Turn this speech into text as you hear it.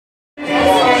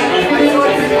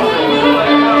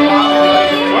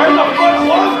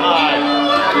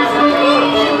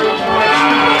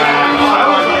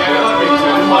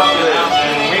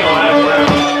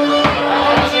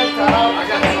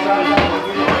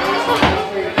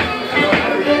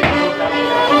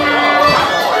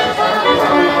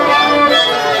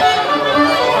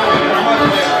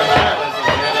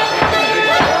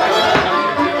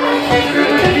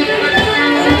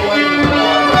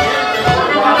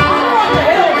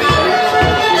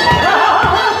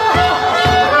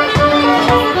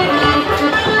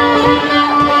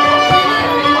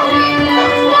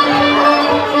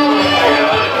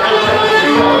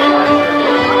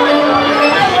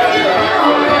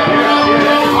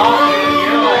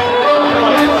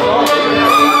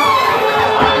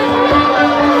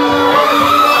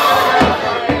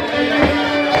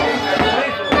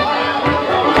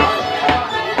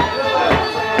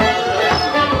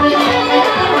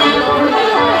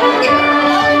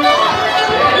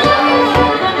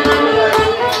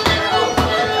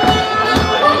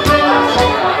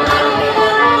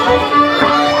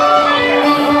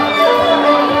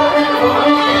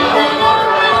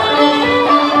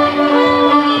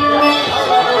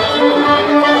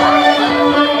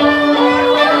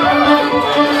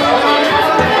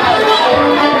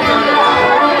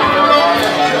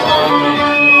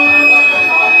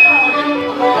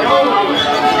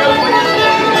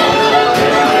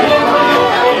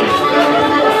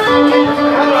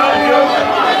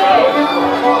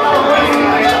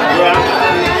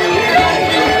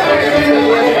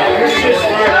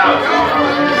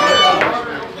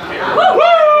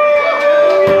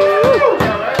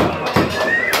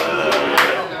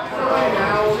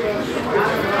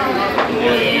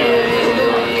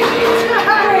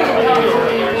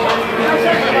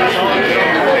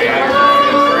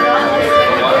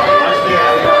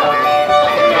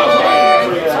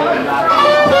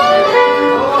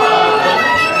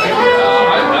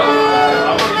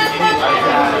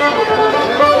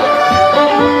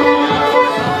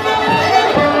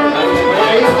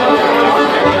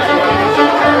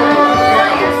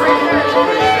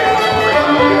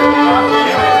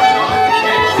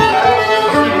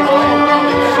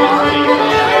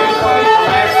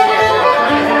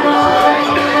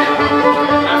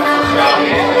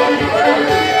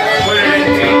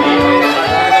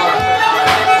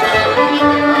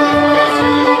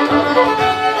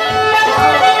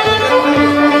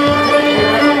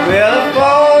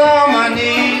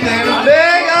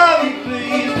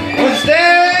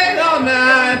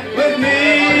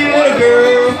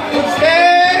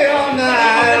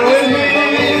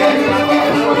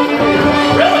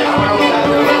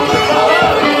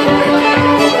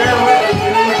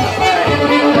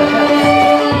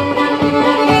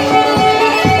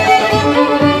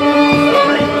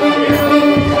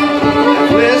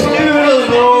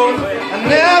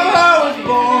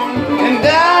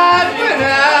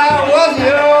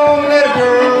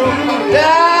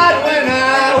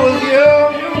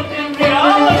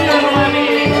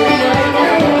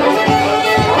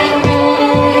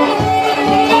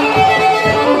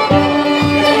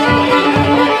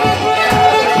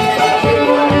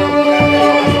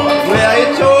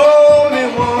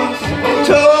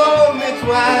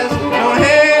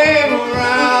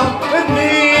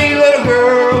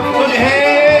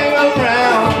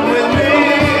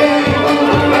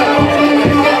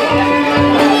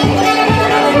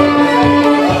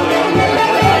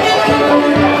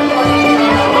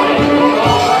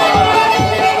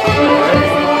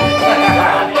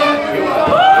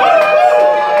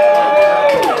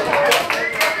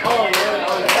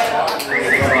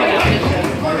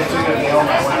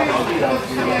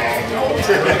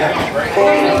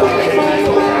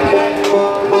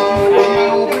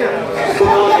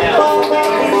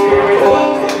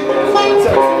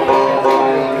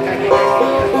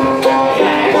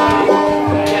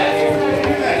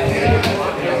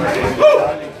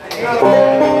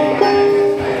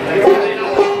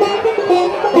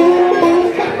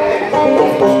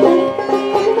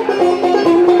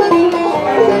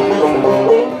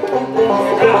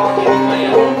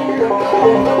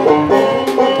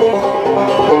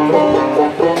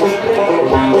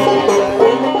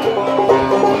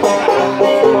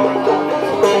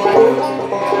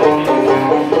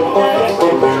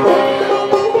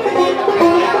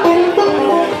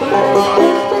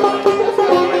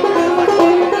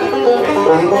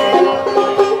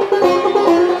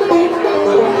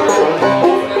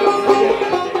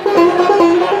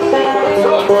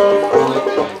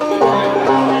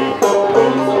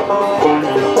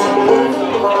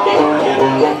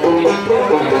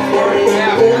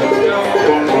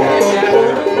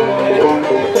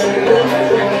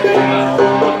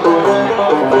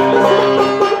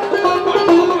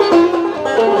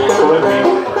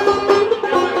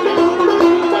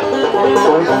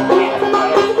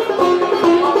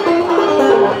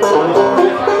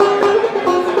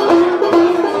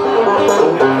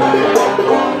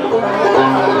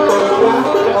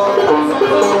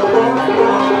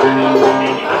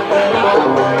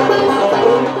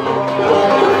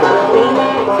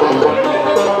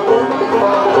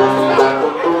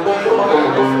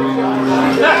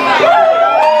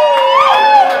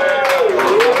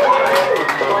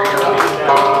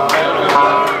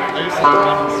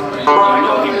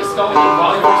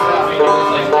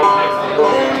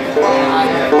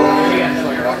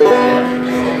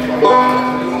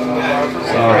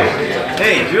Sorry.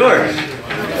 Hey, George.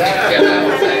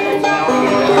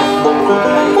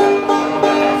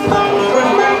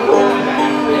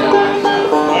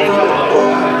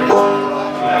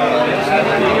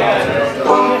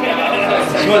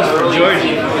 This one's for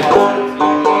Georgie.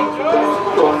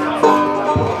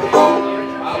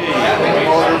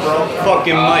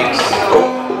 Fucking mics.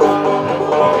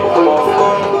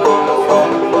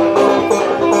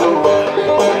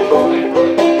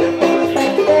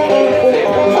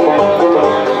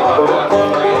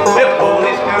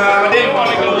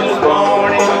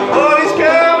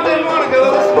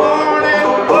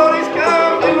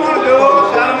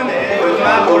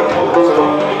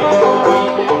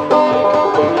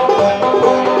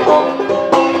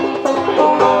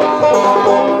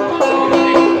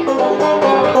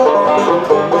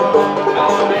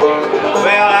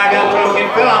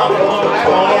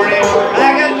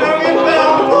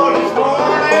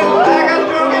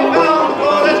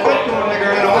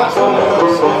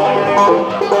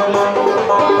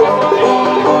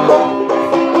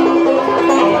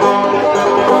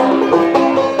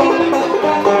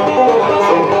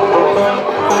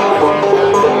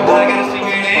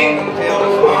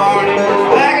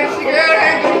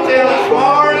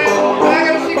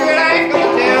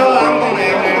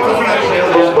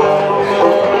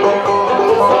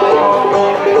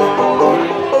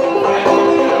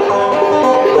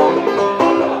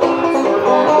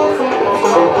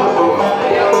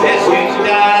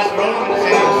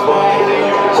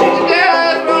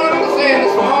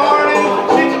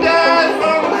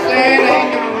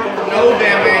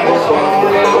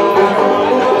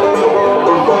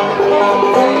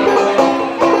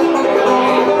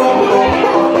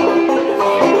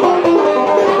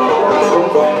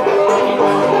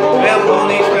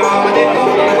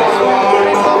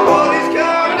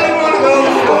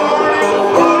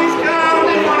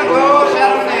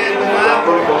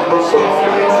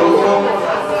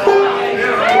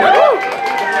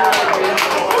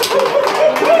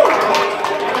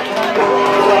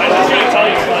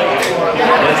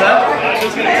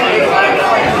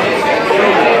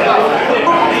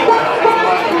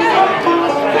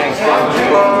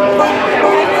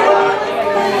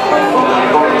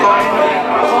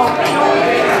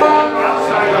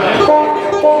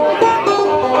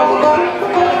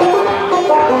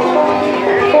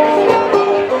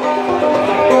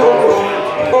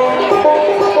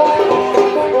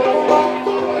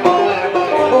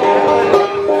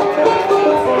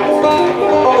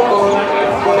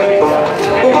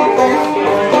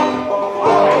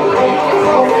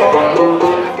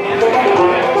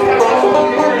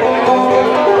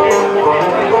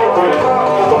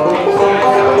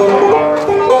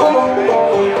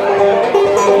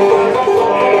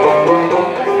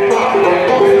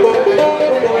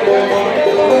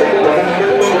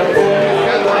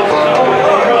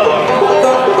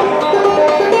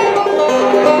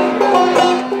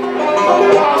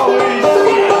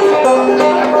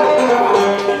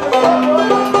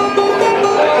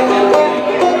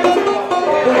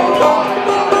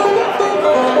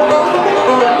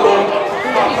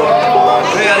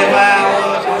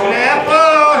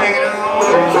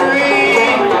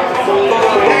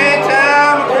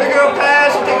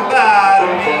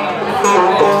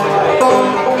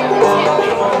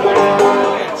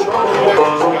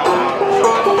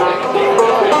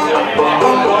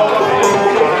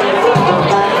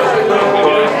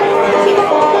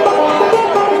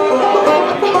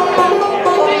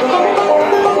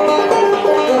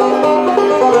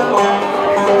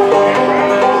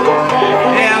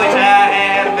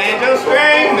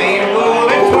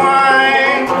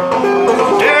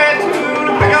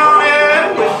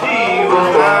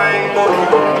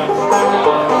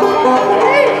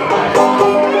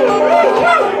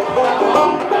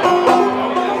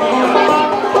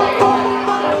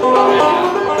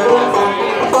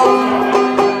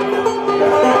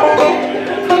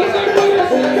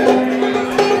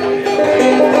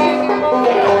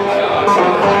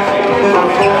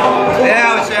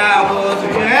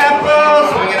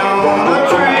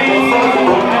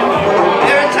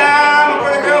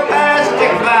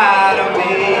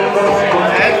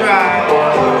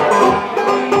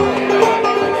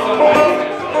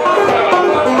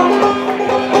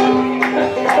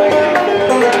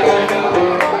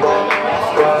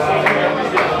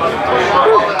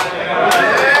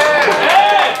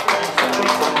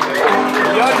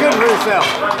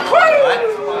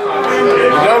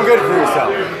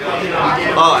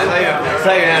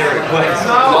 thought you had a request.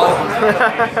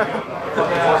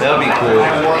 That would be cool.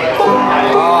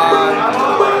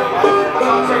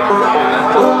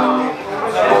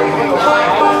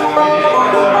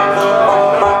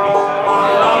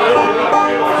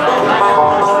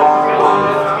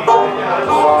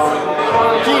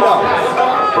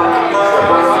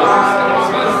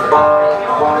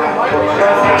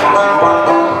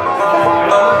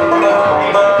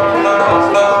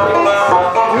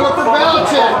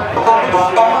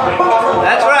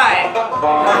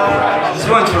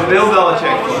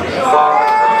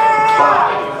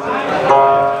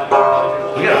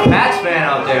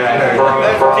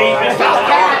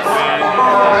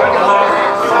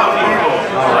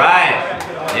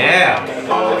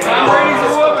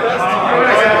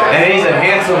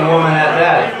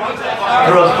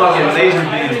 laser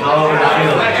beams all over the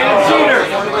field.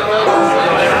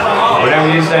 Whatever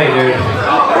you say, dude.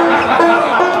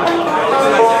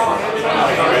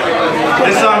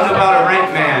 This song's about a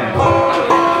rent man.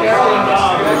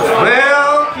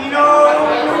 Well, you know,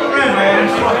 rent man,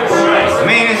 as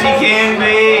mean as he can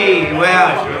be. Well,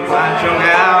 I threw my trunk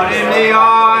out in the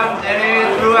yard, and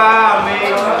it threw out me.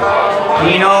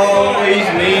 You know, he's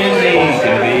mean as he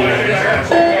can be.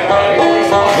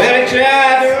 Well, he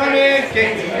tried to run and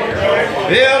kick me,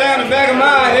 fell down the back of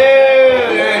my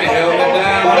head, and he held me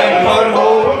down in the mud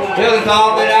hole till he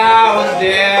thought that I was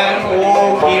dead.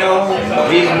 Oh, you know,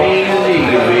 he's mean as he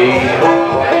can be.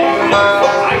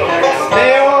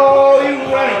 Hey, oh, you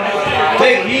running,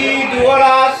 take heed to what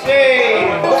I say.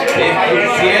 If you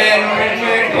see that rich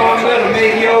man come, better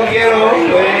make your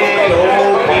getaway.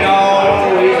 Oh, you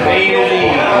know, he's mean as he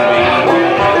can be.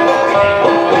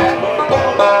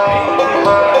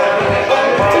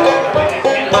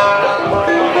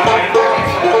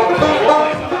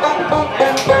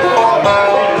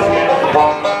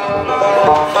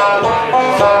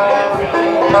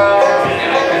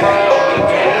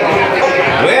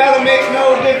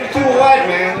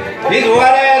 He's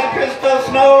white as crystal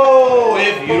snow.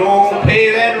 If you don't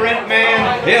pay that rent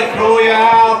man, he'll throw you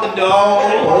out the door.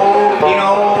 Oh, you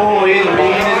know, he's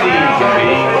mean as he can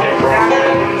be.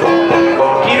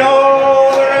 You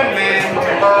know, the rent man,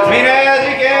 mean as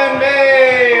he can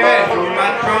be. I threw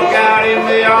my trunk out in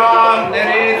the yard, and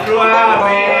then he threw out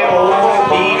me. Oh,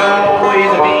 you know,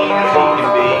 he's mean as he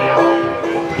can be.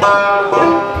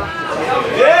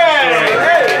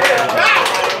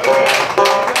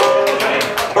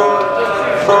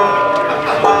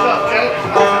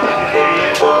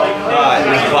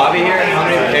 Bobby here? How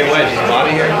many? Hey, Wedge, is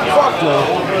Bobby here? Fuck no.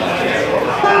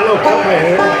 Look, come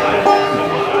here.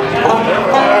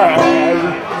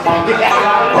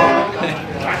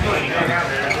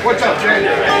 What's up, Jay?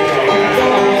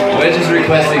 Wedge is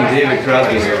requesting David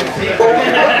Crosby here.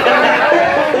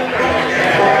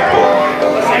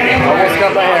 Almost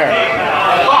got my hair.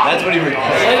 That's what he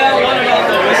requested. Say that one about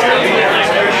the whiskey.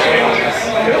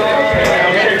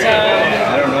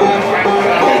 I don't know.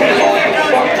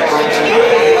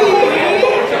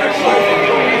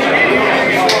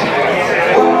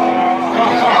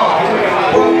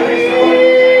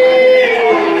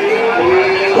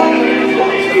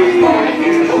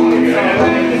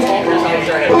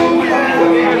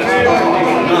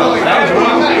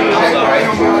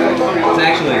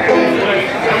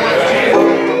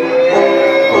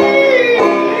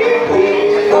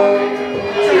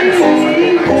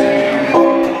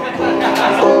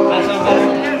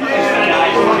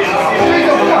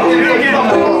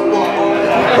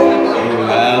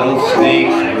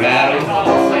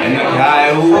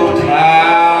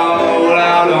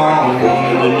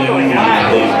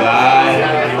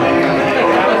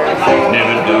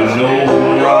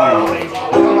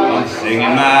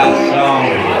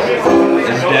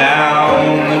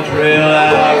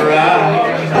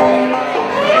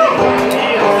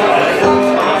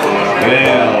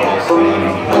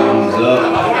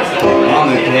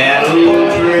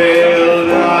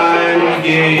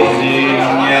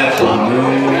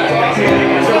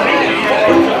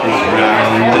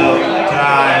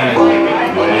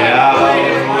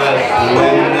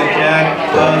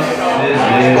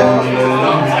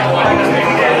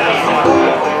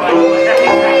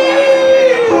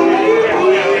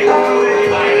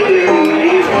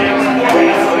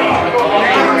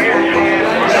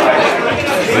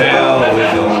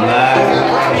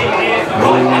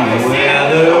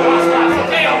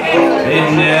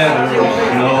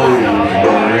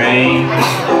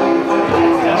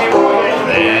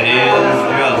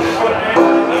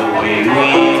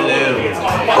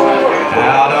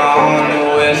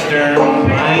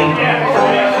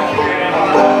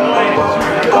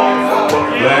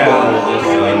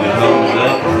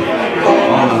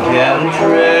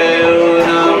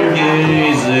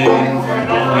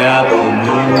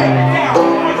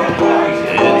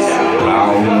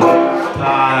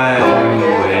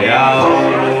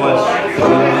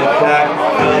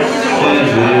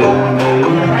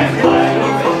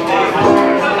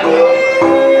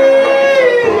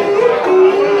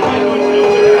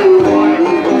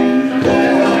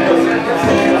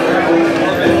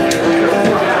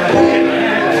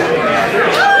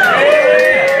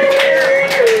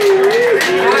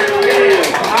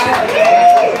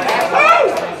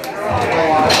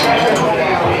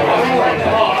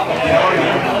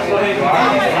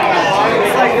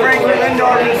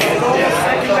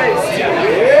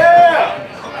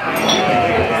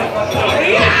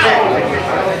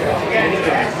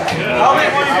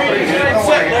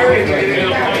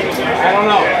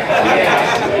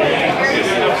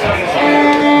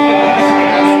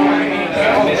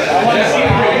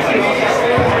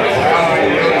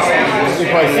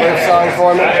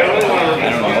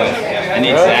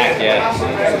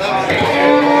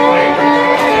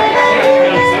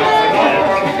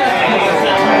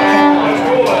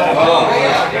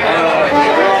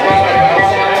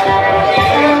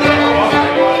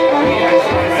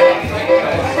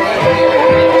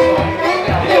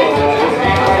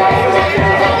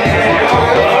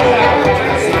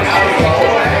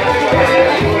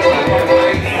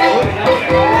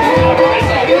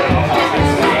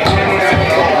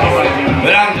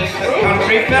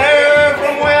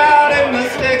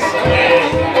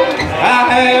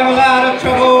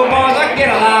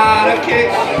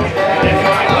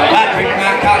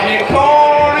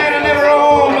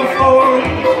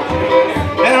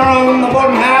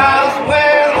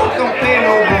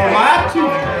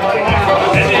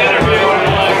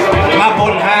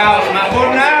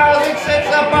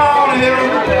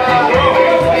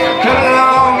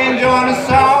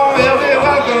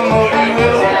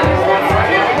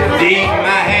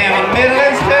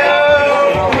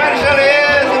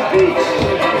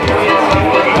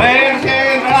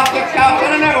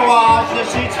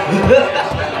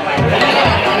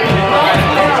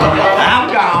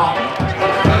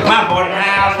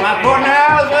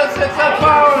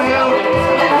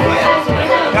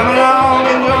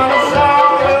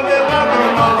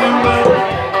 doodle.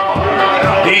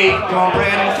 Eat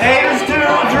cornbread and potatoes too,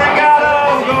 drink out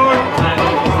of gourd.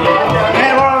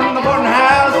 And we're in the boarding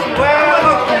house, well,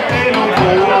 look, ain't no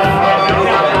board.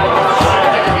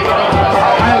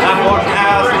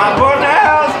 My boarding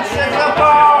house, it sits up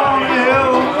on the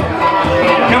hill.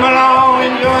 Come along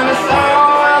and join the song,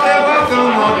 well, they're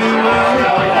welcome, I'll do well.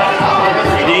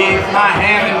 Eat my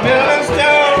ham and milk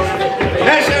stew,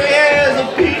 that surely is a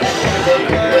peach.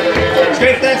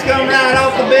 Scrape that's come right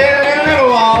off the bed and it'll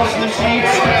wash the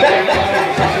sheets.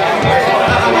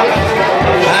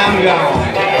 I'm gone.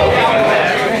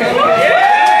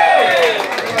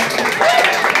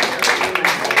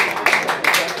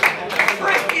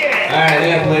 Alright,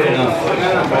 that played enough.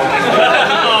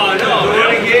 Oh, no, do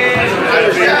it again.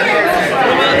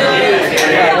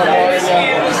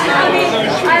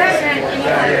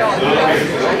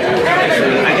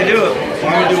 I can do it.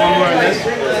 Want me to do one more of this? I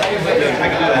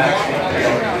can do that.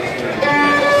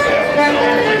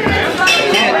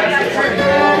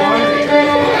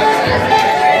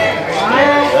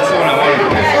 That's the one I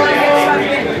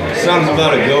wanted. Something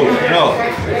about a goat. No.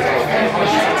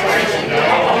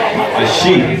 A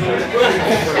sheep.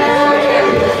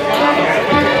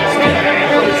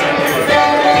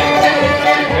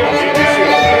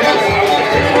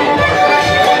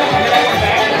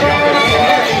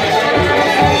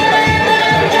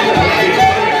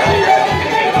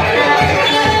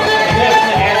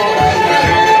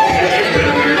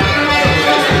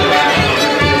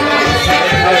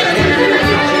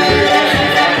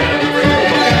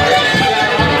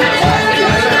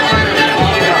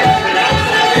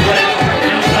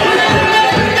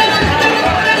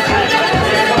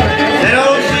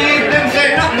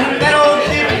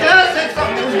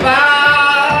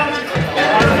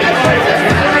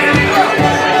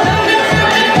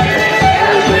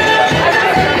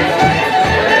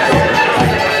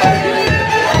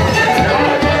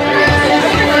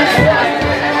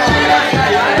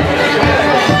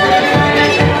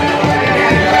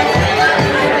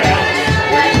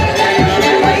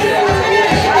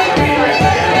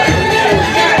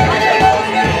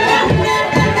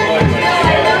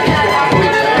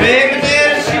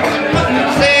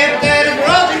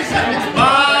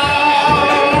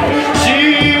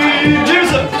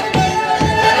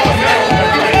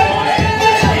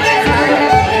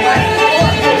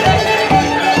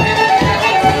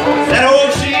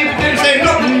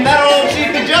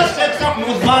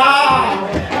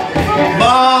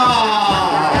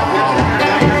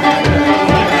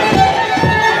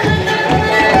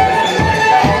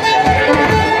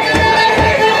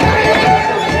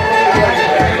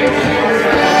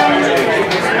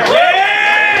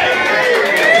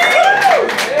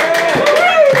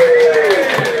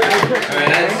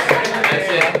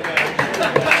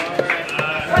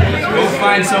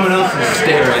 Find someone else to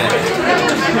stare at.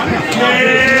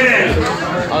 Yeah!